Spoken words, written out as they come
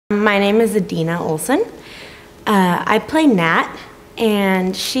My name is Adina Olsen. I play Nat,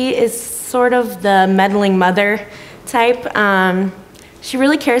 and she is sort of the meddling mother type. She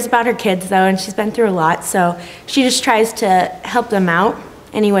really cares about her kids, though, and she's been through a lot, so she just tries to help them out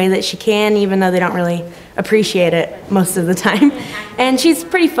any way that she can, even though they don't really appreciate it most of the time. And she's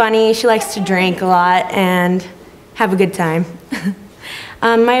pretty funny. She likes to drink a lot and have a good time.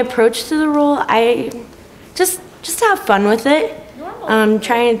 My approach to the role, I just have fun with it.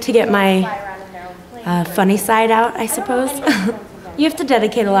 Trying to get my funny side out, I suppose. You have to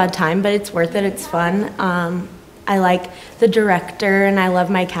dedicate a lot of time, but it's worth it. It's fun. I like the director and I love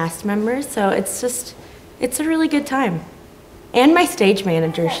my cast members, so it's a really good time. And my stage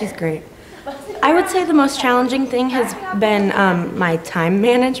manager, she's great. I would say the most challenging thing has been my time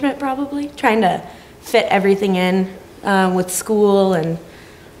management, probably. Trying to fit everything in with school and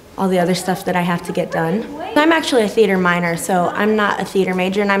all the other stuff that I have to get done. I'm actually a theater minor, so I'm not a theater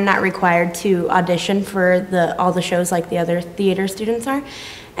major and I'm not required to audition for all the shows like the other theater students are.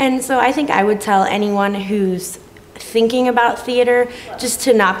 And so I think I would tell anyone who's thinking about theater just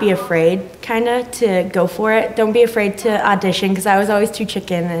to not be afraid, kind of, to go for it. Don't be afraid to audition, because I was always too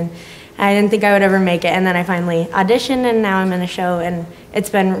chicken and I didn't think I would ever make it. And then I finally auditioned and now I'm in a show and it's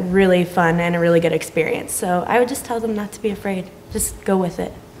been really fun and a really good experience. So I would just tell them not to be afraid. Just go with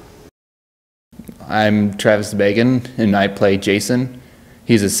it. I'm Travis Beguin and I play Jason.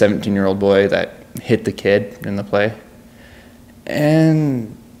 He's a 17-year-old boy that hit the kid in the play.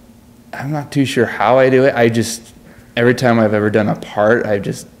 And I'm not too sure how I do it. Every time I've ever done a part, I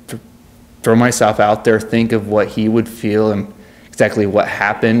just throw myself out there, think of what he would feel and exactly what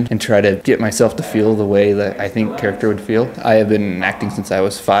happened, and try to get myself to feel the way that I think character would feel. I have been acting since I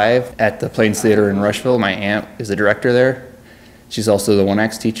was 5 at the Plains Theater in Rushville. My aunt is the director there. She's also the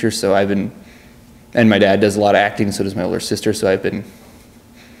one-acts teacher, so and my dad does a lot of acting, so does my older sister, so I've been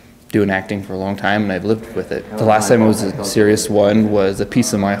doing acting for a long time and I've lived with it. The last time it was a serious one was A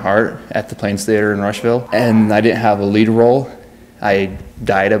Piece of My Heart at the Plains Theater in Rushville, and I didn't have a lead role. I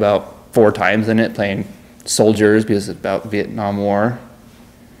died about 4 times in it playing soldiers because it's about Vietnam War,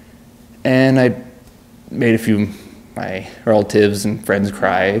 and I made a few my relatives and friends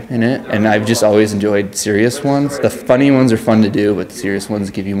cry in it, and I've just always enjoyed serious ones. The funny ones are fun to do, but the serious ones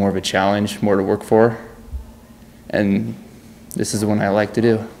give you more of a challenge, more to work for, and this is the one I like to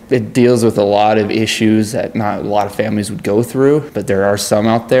do. It deals with a lot of issues that not a lot of families would go through, but there are some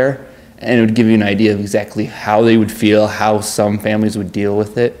out there, and it would give you an idea of exactly how they would feel, how some families would deal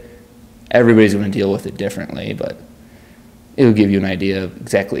with it. Everybody's going to deal with it differently, but it'll give you an idea of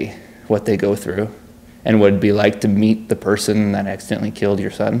exactly what they go through and what it'd be like to meet the person that accidentally killed your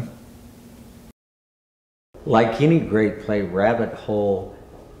son. Like any great play, Rabbit Hole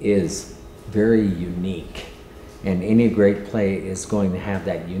is very unique. And any great play is going to have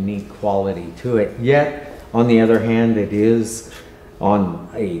that unique quality to it. Yet, on the other hand, it is,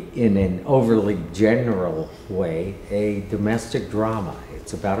 in an overly general way, a domestic drama.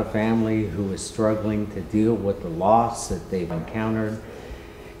 It's about a family who is struggling to deal with the loss that they've encountered.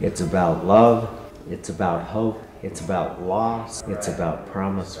 It's about love, it's about hope, it's about loss, it's about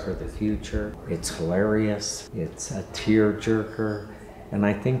promise for the future. It's hilarious, it's a tear-jerker. And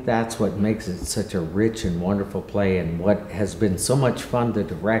I think that's what makes it such a rich and wonderful play, and what has been so much fun to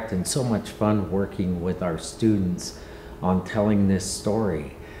direct and so much fun working with our students on telling this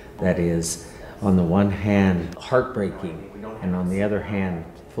story that is, on the one hand, heartbreaking, and on the other hand,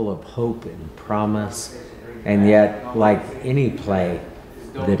 full of hope and promise. And yet, like any play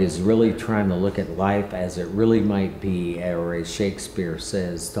that is really trying to look at life as it really might be, or as Shakespeare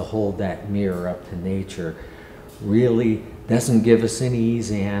says, to hold that mirror up to nature, really doesn't give us any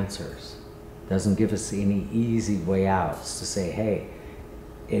easy answers, doesn't give us any easy way outs to say, hey,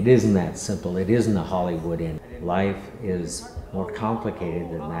 it isn't that simple, it isn't a Hollywood end. Life is more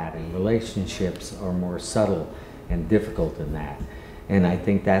complicated than that, and relationships are more subtle and difficult than that. And I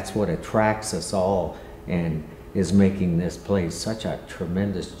think that's what attracts us all and is making this play such a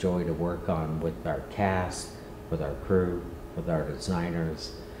tremendous joy to work on with our cast, with our crew, with our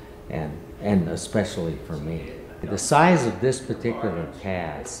designers, and especially for me. The size of this particular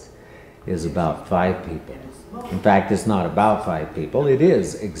cast is about 5 people. In fact, it's not about 5 people, it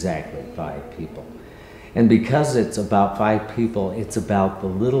is exactly 5 people. And because it's about 5 people, it's about the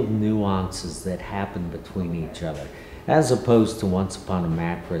little nuances that happen between each other, as opposed to Once Upon a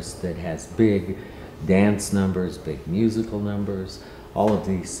Mattress that has big dance numbers, big musical numbers, all of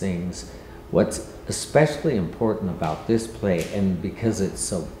these things. What's especially important about this play, and because it's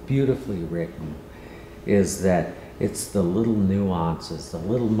so beautifully written, is that it's the little nuances, the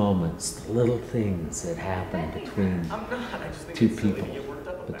little moments, the little things that happen between 2 people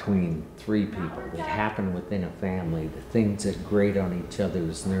between three people that happen within a family, the things that grate on each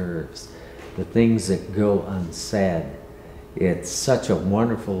other's nerves, the things that go unsaid. It's such a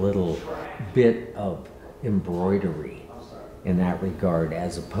wonderful little bit of embroidery in that regard,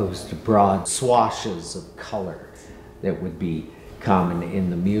 as opposed to broad swashes of color that would be common in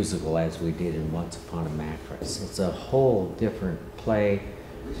the musical as we did in Once Upon a Mattress. It's a whole different play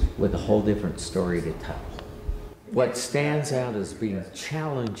with a whole different story to tell. What stands out as being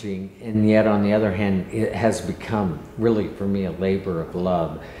challenging, and yet on the other hand it has become really for me a labor of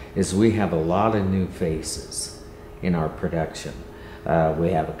love, is we have a lot of new faces in our production. We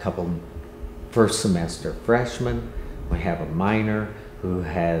have a couple first semester freshmen. We have a minor who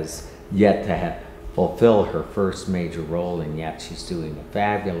has yet to fulfill her first major role, and yet she's doing a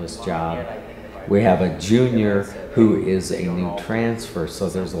fabulous job. We have a junior who is a new transfer, so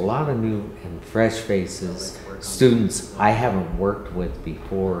there's a lot of new and fresh faces, students I haven't worked with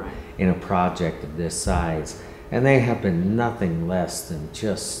before in a project of this size, and they have been nothing less than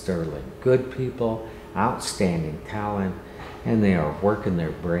just sterling. Good people, outstanding talent, and they are working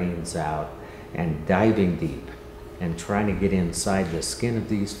their brains out and diving deep and trying to get inside the skin of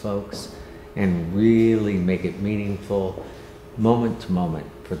these folks and really make it meaningful moment to moment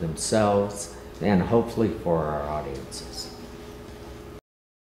for themselves and hopefully for our audiences.